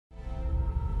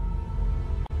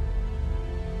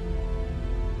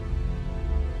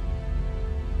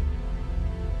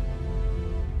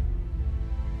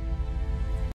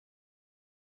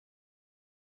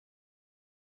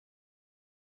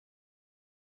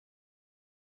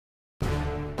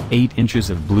8 inches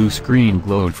of blue screen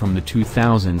glowed from the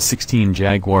 2016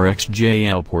 Jaguar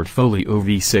XJL Portfolio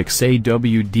V6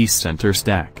 AWD center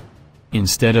stack.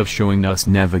 Instead of showing us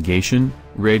navigation,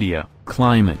 radio,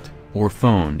 climate, or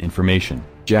phone information,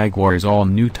 Jaguar's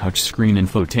all-new touchscreen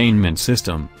infotainment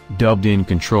system, dubbed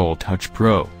InControl Touch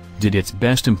Pro, did its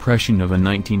best impression of a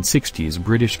 1960s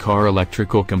British car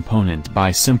electrical component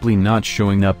by simply not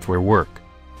showing up for work.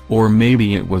 Or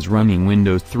maybe it was running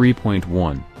Windows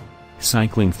 3.1.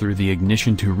 Cycling through the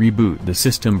ignition to reboot the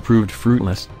system proved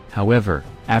fruitless. However,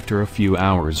 after a few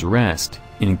hours rest,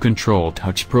 InControl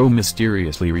Touch Pro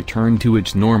mysteriously returned to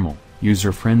its normal,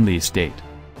 user-friendly state.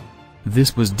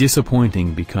 This was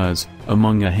disappointing because,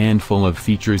 among a handful of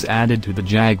features added to the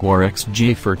Jaguar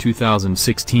XJ for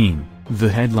 2016, the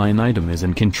headline item is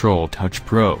InControl Touch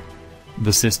Pro.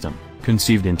 The system,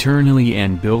 conceived internally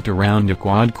and built around a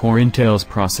quad-core Intel's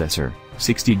processor,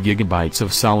 60 GB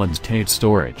of solid-state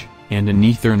storage, and an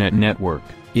Ethernet network,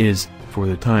 is, for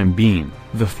the time being,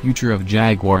 the future of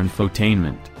Jaguar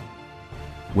infotainment.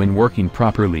 When working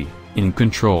properly,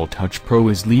 InControl Touch Pro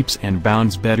is leaps and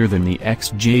bounds better than the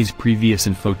XJ's previous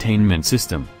infotainment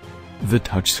system. The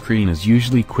touchscreen is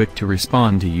usually quick to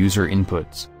respond to user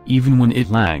inputs. Even when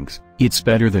it lags, it's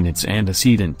better than its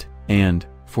antecedent, and,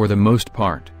 for the most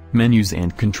part, menus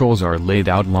and controls are laid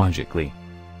out logically.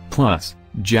 Plus,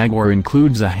 Jaguar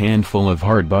includes a handful of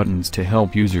hard buttons to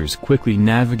help users quickly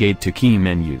navigate to key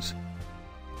menus.